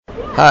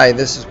Hi,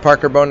 this is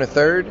Parker Bone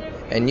III,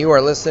 and you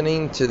are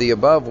listening to the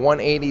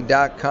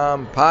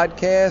Above180.com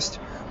podcast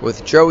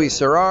with Joey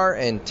Serrar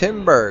and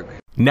Tim Berg.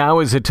 Now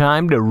is the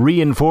time to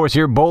reinforce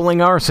your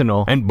bowling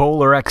arsenal, and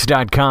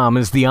BowlerX.com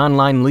is the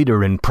online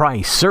leader in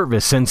price,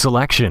 service, and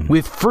selection,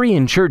 with free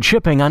insured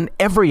shipping on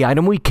every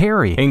item we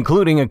carry,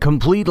 including a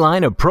complete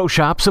line of Pro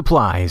Shop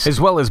supplies, as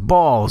well as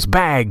balls,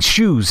 bags,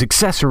 shoes,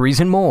 accessories,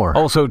 and more.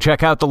 Also,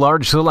 check out the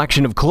large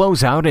selection of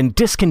closeout and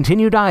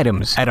discontinued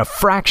items at a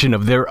fraction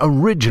of their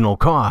original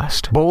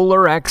cost.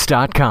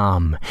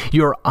 BowlerX.com,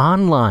 your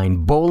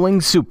online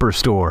bowling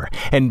superstore,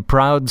 and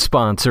proud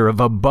sponsor of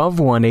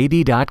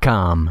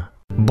Above180.com.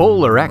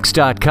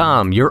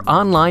 BowlerX.com, your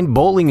online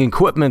bowling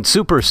equipment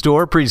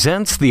superstore,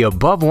 presents the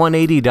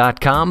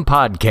Above180.com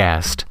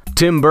podcast.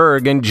 Tim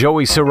Berg and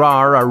Joey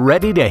Serrar are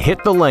ready to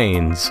hit the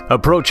lanes,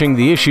 approaching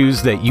the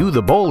issues that you,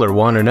 the bowler,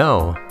 want to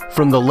know.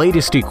 From the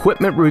latest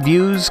equipment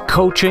reviews,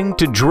 coaching,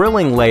 to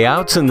drilling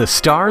layouts and the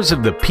stars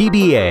of the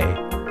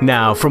PBA.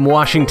 Now, from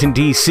Washington,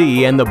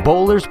 D.C. and the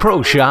Bowlers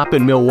Pro Shop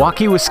in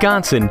Milwaukee,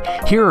 Wisconsin,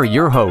 here are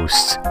your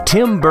hosts,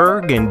 Tim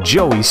Berg and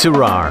Joey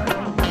Serrar.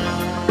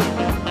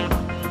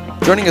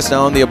 Joining us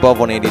now on the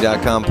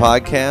Above180.com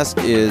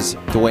podcast is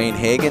Dwayne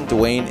Hagen.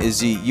 Dwayne is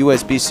the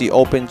USBC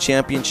Open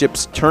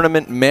Championships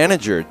Tournament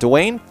Manager.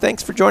 Dwayne,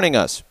 thanks for joining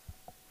us.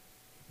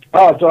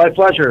 Oh, it's my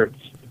pleasure.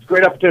 It's a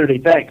great opportunity.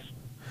 Thanks.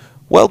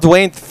 Well,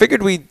 Dwayne,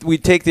 figured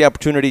we'd take the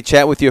opportunity to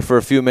chat with you for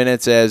a few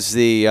minutes as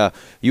the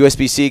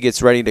USBC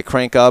gets ready to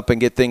crank up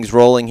and get things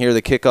rolling here.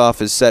 The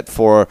kickoff is set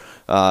for,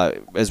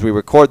 as we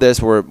record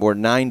this, we're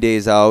 9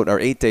 days out, or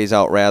 8 days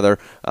out rather.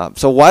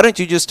 So why don't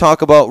you just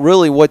talk about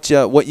really what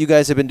you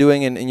guys have been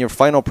doing in your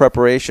final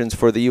preparations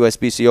for the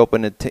USBC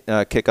Open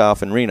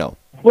kickoff in Reno?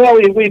 Well,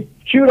 we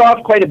chewed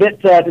off quite a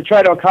bit to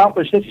try to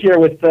accomplish this year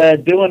with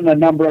doing a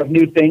number of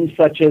new things,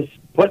 such as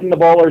putting the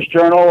Bowler's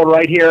Journal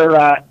right here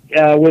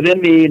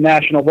within the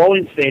National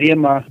Bowling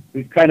Stadium.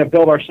 We've kind of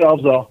built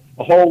ourselves a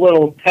whole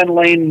little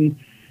 10-lane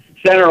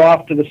center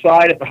off to the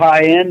side at the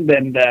high end,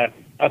 and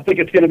I think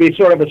it's going to be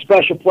sort of a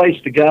special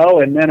place to go.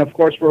 And then, of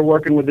course, we're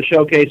working with the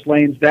showcase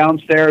lanes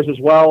downstairs as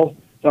well,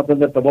 something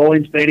that the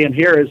bowling stadium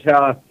here has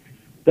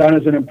done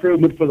as an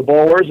improvement for the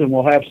bowlers, and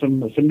we'll have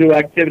some new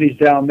activities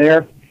down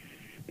there.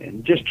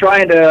 And just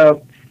trying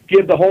to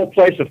give the whole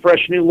place a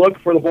fresh new look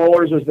for the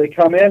bowlers as they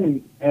come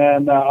in,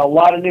 and a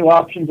lot of new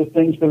options of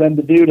things for them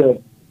to do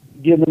to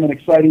give them an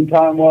exciting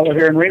time while they're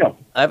here in Reno.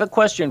 I have a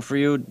question for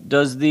you.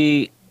 Does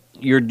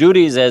your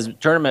duties as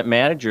tournament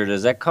manager,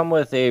 does that come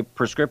with a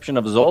prescription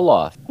of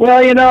Zoloft? Well,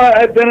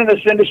 I've been in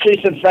this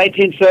industry since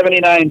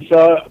 1979,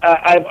 so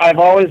I've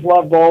always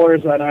loved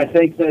bowlers, and I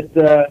think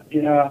that,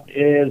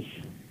 is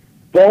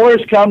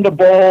bowlers come to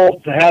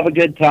bowl to have a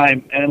good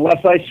time, and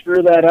unless I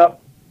screw that up,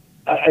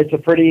 it's a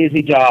pretty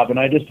easy job, and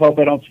I just hope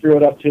I don't screw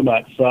it up too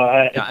much. So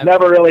it's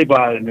never really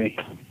bothered me.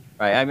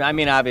 Right. I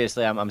mean,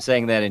 obviously, I'm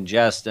saying that in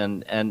jest,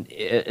 and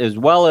as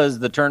well as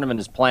the tournament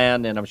is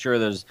planned, and I'm sure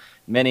there's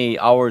many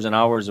hours and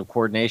hours of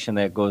coordination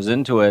that goes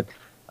into it.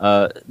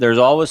 There's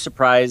always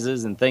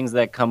surprises and things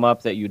that come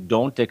up that you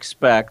don't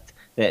expect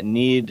that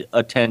need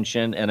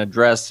attention and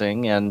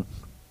addressing, and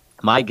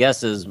my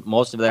guess is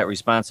most of that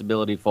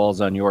responsibility falls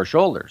on your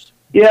shoulders.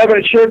 Yeah, but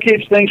it sure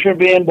keeps things from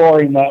being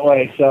boring that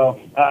way. So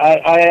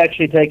I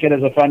actually take it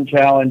as a fun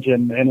challenge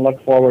and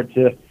look forward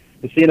to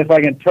seeing if I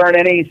can turn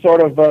any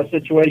sort of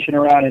situation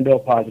around into a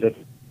positive.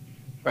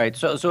 Right.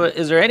 So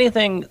is there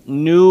anything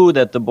new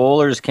that the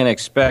bowlers can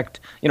expect,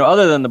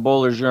 other than the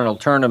Bowlers Journal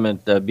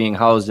tournament being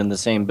housed in the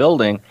same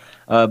building,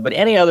 but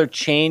any other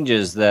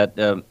changes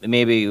that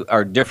maybe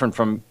are different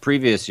from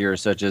previous years,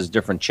 such as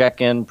different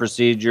check-in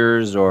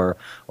procedures or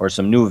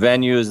some new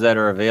venues that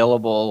are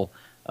available?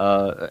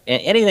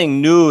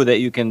 Anything new that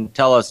you can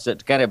tell us to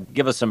kind of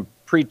give us some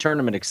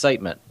pre-tournament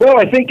excitement? Well,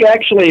 I think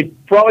actually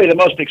probably the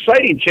most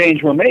exciting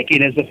change we're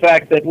making is the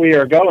fact that we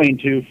are going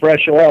to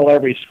fresh oil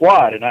every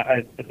squad, and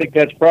I think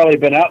that's probably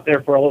been out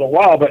there for a little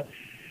while, but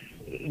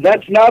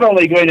that's not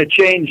only going to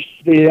change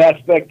the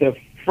aspect of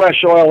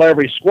fresh oil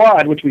every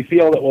squad, which we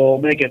feel that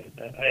will make it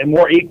a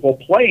more equal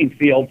playing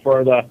field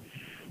for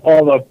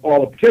all the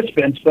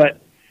participants, but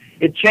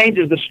it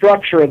changes the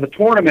structure of the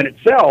tournament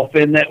itself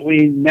in that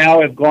we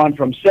now have gone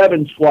from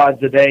 7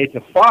 squads a day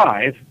to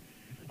 5,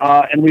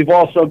 and we've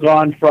also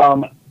gone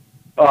from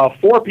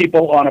 4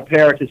 people on a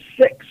pair to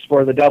 6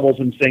 for the doubles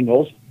and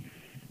singles,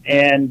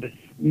 and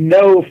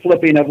no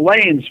flipping of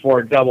lanes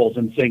for doubles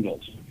and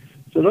singles.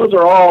 So those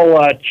are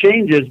all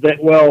changes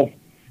that will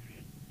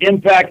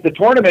impact the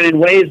tournament in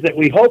ways that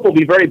we hope will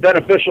be very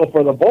beneficial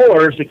for the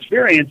bowlers'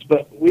 experience,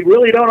 but we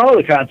really don't know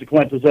the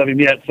consequences of them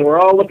yet. So we're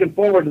all looking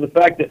forward to the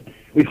fact that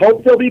we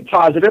hope they'll be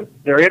positive.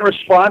 They're in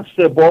response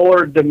to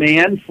bowler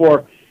demand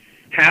for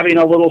having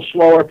a little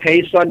slower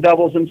pace on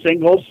doubles and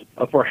singles,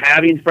 for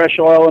having fresh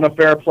oil in a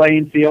fair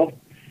playing field.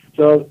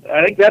 So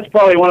I think that's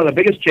probably one of the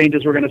biggest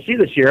changes we're going to see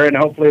this year, and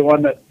hopefully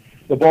one that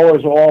the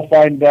bowlers will all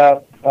find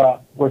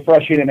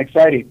refreshing and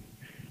exciting.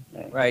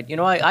 Right.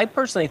 I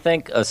personally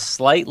think a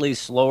slightly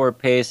slower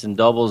pace in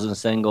doubles and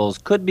singles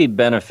could be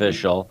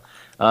beneficial.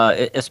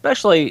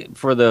 especially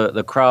for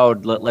the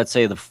crowd, let's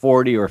say the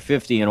 40 or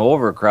 50 and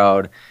over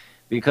crowd,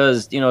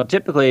 because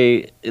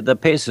typically the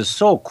pace is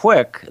so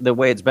quick the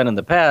way it's been in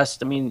the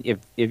past. I mean,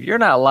 if you're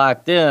not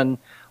locked in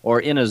or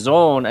in a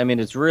zone, I mean,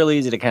 it's real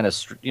easy to kind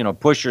of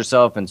push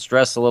yourself and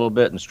stress a little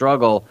bit and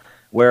struggle.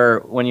 Where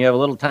when you have a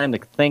little time to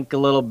think a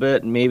little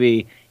bit and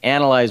maybe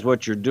analyze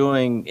what you're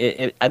doing,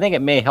 I think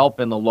it may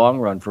help in the long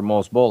run for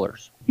most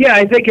bowlers. Yeah,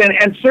 I think,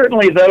 and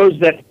certainly those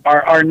that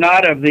are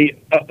not of the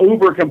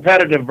uber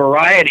competitive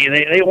variety,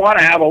 they want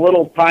to have a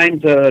little time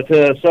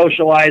to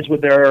socialize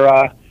with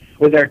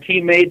their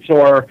teammates,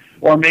 or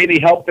maybe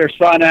help their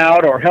son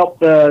out, or help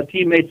the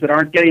teammates that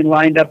aren't getting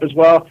lined up as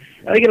well.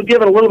 I think it'll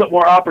give it a little bit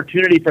more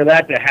opportunity for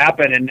that to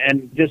happen,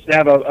 and just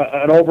have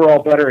an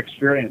overall better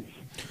experience.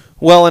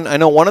 Well, and I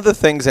know one of the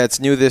things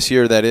that's new this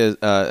year that is,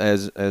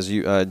 as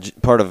you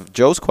part of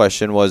Joe's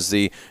question was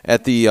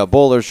at the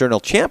Bowlers Journal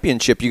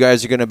Championship, you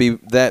guys are going to be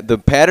the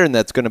pattern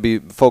that's going to be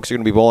folks are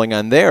going to be bowling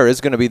on there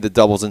is going to be the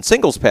doubles and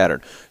singles pattern.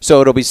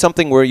 So it'll be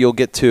something where you'll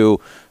get to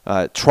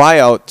try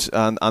out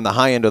on the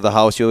high end of the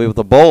house. You'll be able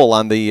to bowl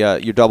on the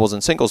your doubles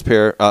and singles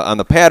pair on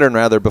the pattern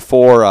rather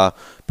before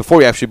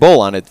you actually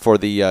bowl on it for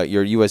the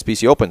your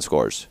USBC Open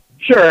scores.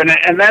 Sure,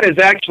 and that is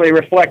actually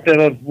reflective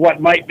of what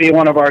might be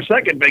one of our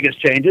second biggest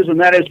changes, and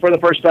that is for the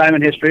first time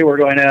in history we're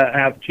going to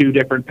have two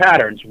different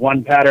patterns,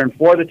 one pattern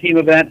for the team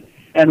event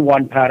and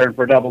one pattern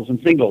for doubles and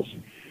singles.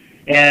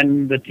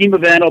 And the team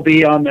event will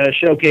be on the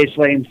showcase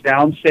lanes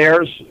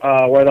downstairs,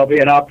 where there'll be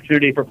an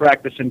opportunity for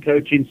practice and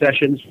coaching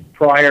sessions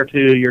prior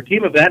to your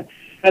team event.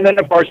 And then,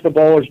 of course, the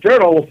Bowlers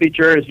Journal will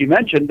feature, as you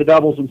mentioned, the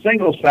doubles and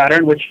singles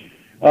pattern, which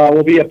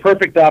will be a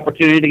perfect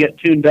opportunity to get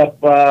tuned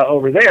up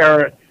over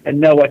there and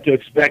know what to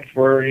expect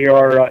for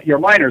your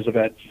minors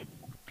events.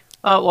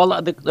 Well,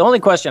 the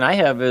only question I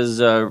have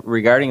is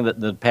regarding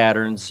the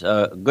patterns.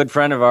 A good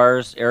friend of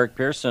ours, Eric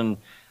Pearson,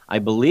 I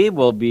believe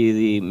will be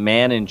the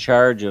man in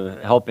charge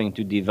of helping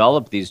to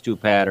develop these two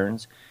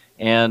patterns.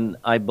 And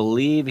I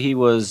believe he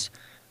was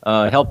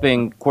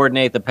helping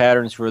coordinate the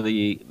patterns for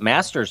the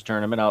Masters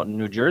tournament out in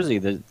New Jersey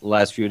the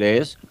last few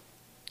days.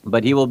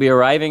 But he will be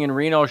arriving in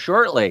Reno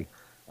shortly.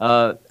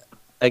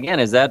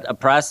 Again, is that a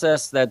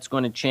process that's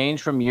going to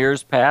change from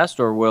years past,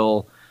 or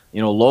will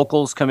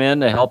locals come in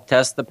to help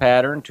test the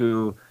pattern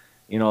to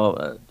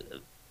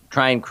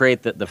try and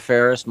create the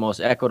fairest,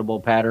 most equitable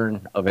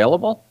pattern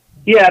available?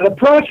 Yeah, the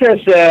process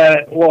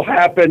will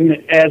happen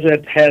as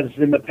it has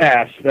in the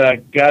past.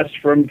 Gus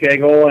from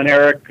Kegel and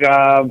Eric,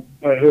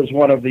 who's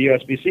one of the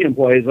USBC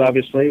employees,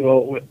 obviously,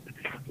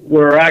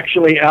 were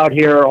actually out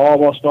here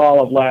almost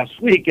all of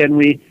last week, and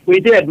we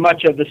did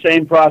much of the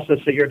same process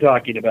that you're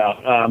talking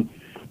about.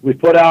 We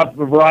put out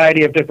a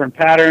variety of different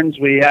patterns.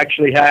 We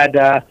actually had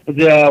the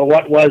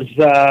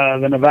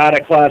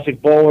Nevada Classic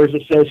Bowlers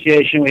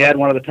Association. We had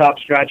one of the top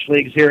scratch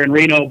leagues here in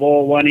Reno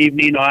bowl one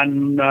evening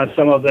on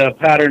some of the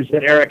patterns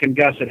that Eric and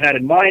Gus had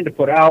in mind to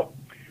put out.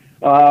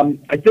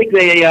 I think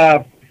they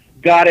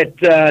got it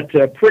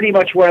to pretty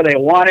much where they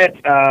want it.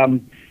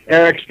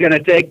 Eric's going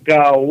to take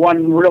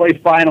one really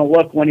final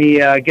look when he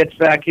gets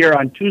back here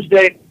on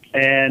Tuesday,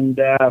 and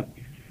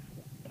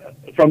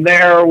from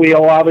there,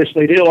 we'll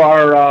obviously do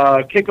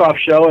our kickoff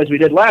show, as we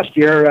did last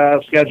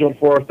year, scheduled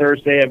for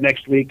Thursday of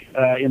next week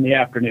in the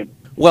afternoon.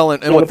 Well,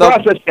 and so the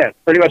process is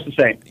pretty much the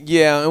same.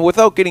 Yeah, and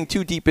without getting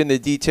too deep into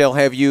detail,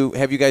 have you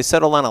guys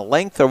settled on a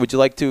length, or would you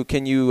like to?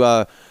 Can you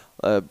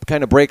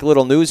kind of break a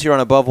little news here on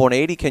Above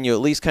 180? Can you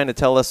at least kind of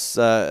tell us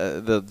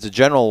the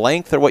general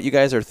length, or what you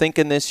guys are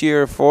thinking this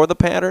year for the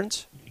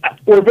patterns?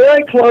 We're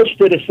very close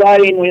to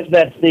deciding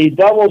that the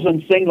doubles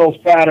and singles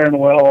pattern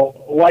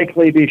will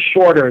likely be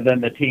shorter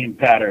than the team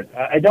pattern.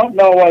 I don't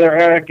know whether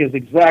Eric is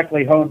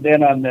exactly honed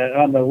in on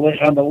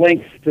the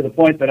length to the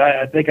point that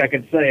I think I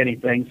can say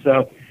anything.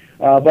 So,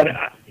 but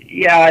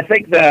yeah, I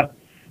think the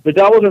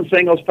doubles and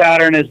singles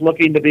pattern is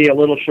looking to be a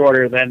little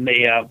shorter than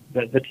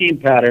the team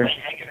pattern,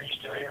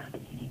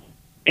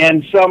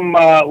 and some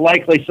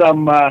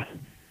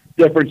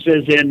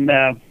differences in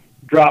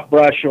drop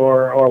brush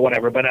or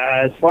whatever. But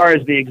as far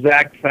as the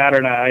exact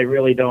pattern, I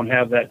really don't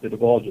have that to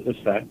divulge at this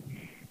time.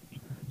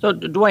 So,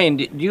 Dwayne,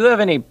 do you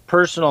have any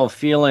personal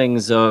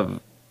feelings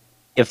of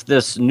if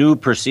this new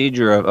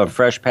procedure of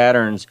fresh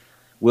patterns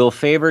will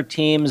favor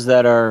teams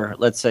that are,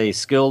 let's say,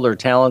 skilled or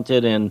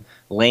talented in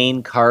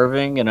lane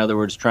carving, in other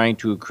words, trying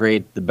to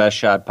create the best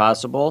shot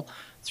possible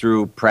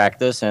through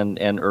practice and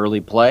early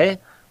play?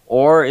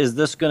 Or is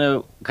this going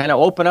to kind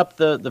of open up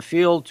the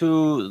field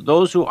to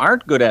those who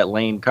aren't good at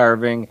lane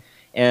carving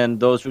and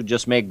those who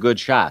just make good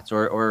shots?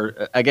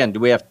 Or again, do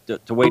we have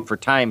to wait for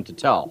time to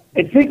tell?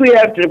 I think we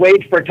have to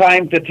wait for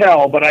time to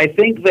tell, but I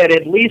think that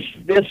at least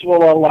this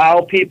will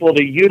allow people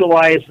to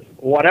utilize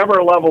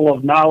whatever level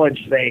of knowledge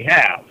they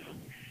have.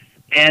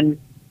 And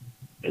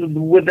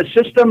with the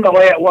system the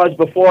way it was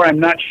before, I'm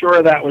not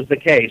sure that was the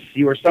case.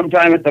 You were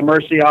sometime at the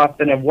mercy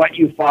often of what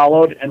you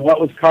followed and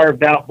what was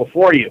carved out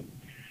before you.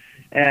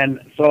 And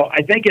so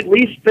I think at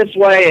least this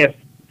way, if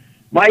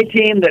my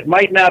team that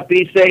might not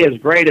be, say, as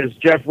great as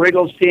Jeff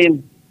Riggle's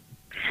team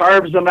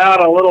carves them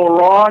out a little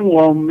wrong,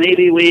 well,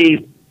 maybe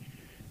we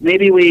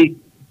maybe we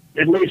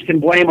at least can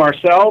blame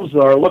ourselves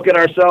or look at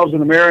ourselves in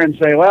the mirror and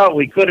say, well,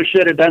 we could have,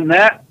 should have done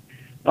that.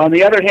 On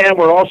the other hand,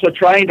 we're also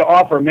trying to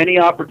offer many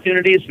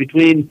opportunities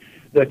between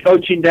the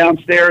coaching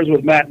downstairs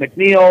with Matt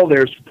McNeil.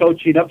 There's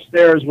coaching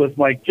upstairs with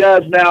Mike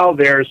Jazz now.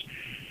 There's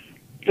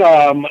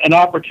an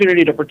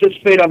opportunity to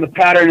participate on the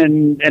pattern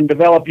and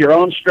develop your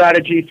own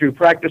strategy through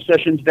practice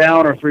sessions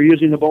down or through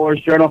using the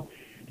Bowler's Journal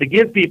to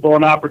give people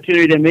an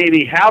opportunity to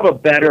maybe have a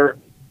better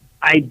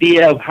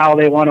idea of how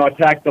they want to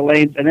attack the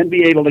lanes and then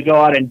be able to go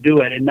out and do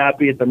it and not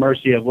be at the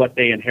mercy of what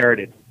they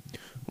inherited.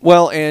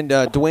 Well, and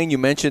Dwayne, you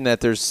mentioned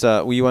that there's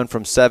we went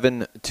from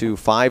 7 to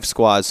 5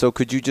 squads. So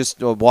could you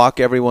just walk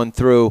everyone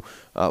through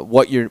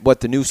what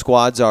the new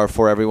squads are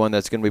for everyone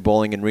that's going to be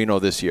bowling in Reno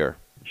this year?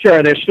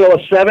 Sure. There's still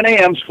a 7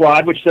 a.m.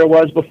 squad, which there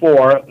was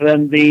before.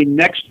 Then the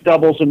next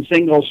doubles and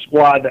singles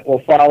squad that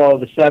will follow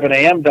the 7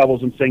 a.m.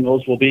 doubles and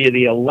singles will be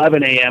the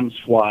 11 a.m.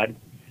 squad.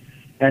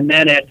 And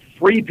then at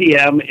 3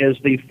 p.m. is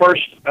the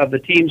first of the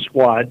team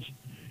squads.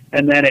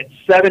 And then at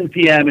 7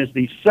 p.m. is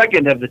the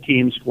second of the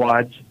team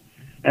squads.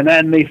 And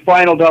then the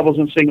final doubles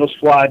and singles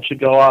squad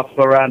should go off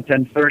around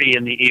 10:30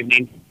 in the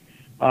evening.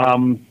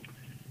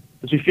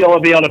 As we feel we'll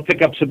be able to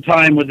pick up some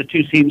time with the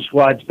two team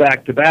squads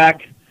back to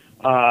back.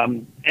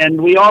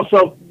 And we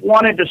also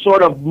wanted to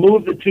sort of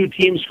move the two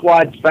team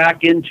squads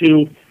back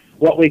into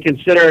what we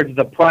considered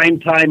the prime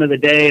time of the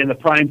day and the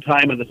prime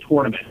time of the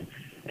tournament.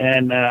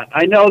 And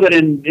I know that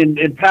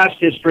in past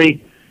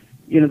history,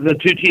 the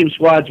two team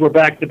squads were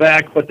back to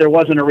back, but there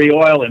wasn't a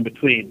re-oil in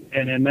between,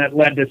 and that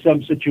led to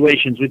some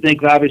situations. We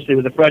think obviously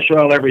with the fresh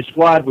oil every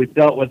squad, we've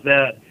dealt with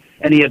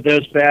any of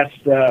those past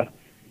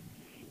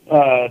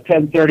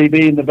 10:30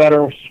 being the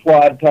better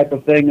squad type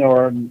of thing,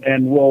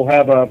 and we'll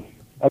have a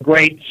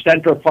great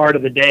center part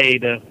of the day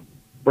to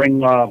bring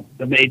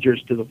the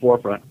majors to the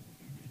forefront.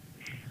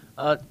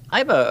 I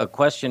have a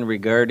question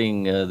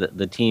regarding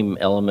the team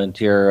element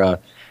here.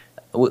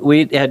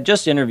 We had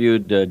just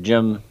interviewed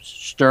Jim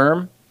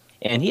Sturm,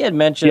 and he had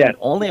mentioned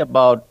only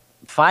about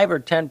 5 or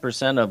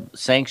 10% of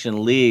sanctioned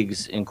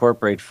leagues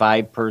incorporate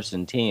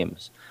 5-person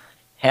teams.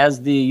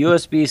 Has the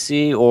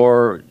USBC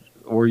or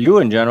you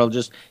in general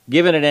just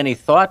given it any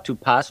thought to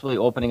possibly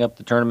opening up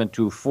the tournament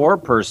to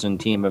 4-person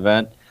team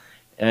event?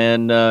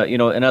 And,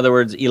 in other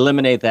words,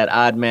 eliminate that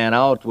odd man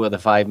out with a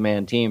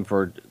 5-man team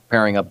for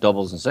pairing up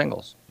doubles and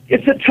singles.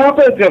 It's a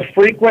topic of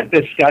frequent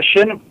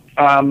discussion.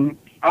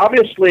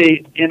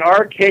 Obviously, in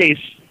our case,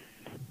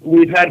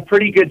 we've had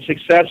pretty good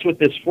success with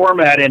this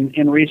format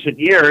in recent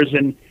years,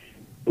 and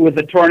with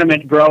the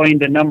tournament growing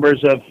to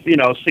numbers of,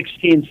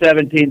 16,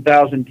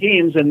 17,000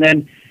 teams. And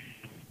then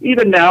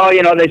even now,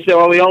 they say,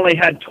 well, we only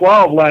had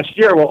 12 last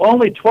year. Well,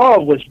 only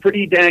 12 was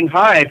pretty dang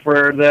high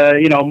for the,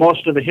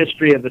 most of the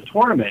history of the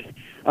tournament.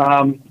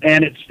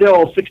 And it's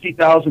still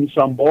 60,000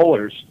 some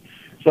bowlers.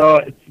 So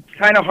it's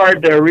kind of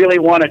hard to really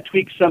want to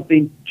tweak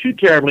something too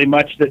terribly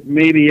much that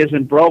maybe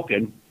isn't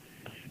broken.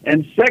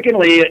 And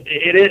secondly,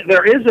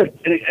 there is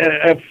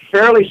a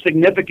fairly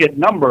significant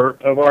number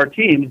of our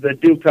teams that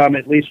do come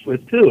at least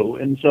with 2.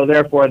 And so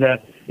therefore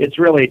it's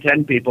really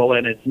 10 people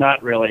and it's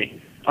not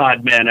really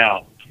odd man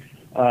out.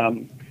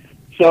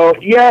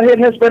 It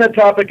has been a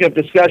topic of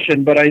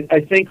discussion, but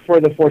I think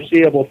for the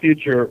foreseeable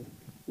future,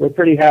 we're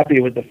pretty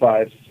happy with the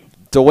 5s.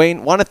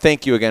 Dwayne, want to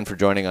thank you again for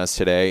joining us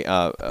today.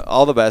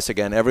 All the best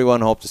again.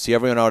 Everyone, hope to see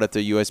everyone out at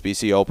the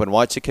USBC Open.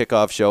 Watch the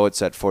kickoff show. It's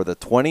set for the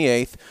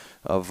 28th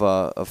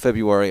of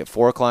February at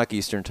 4 o'clock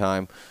Eastern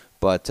Time.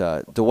 But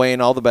Dwayne,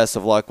 all the best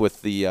of luck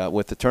with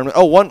the tournament.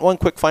 Oh, one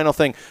quick final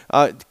thing.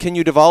 Can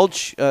you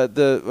divulge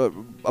the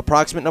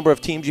approximate number of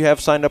teams you have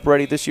signed up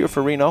already this year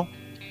for Reno?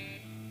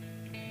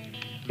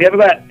 We have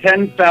about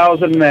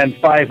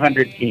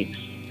 10,500 teams.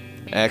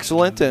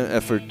 Excellent.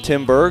 And for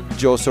Tim Berg,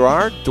 Joe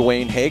Serrar,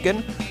 Dwayne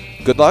Hagen,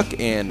 good luck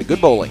and good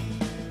bowling.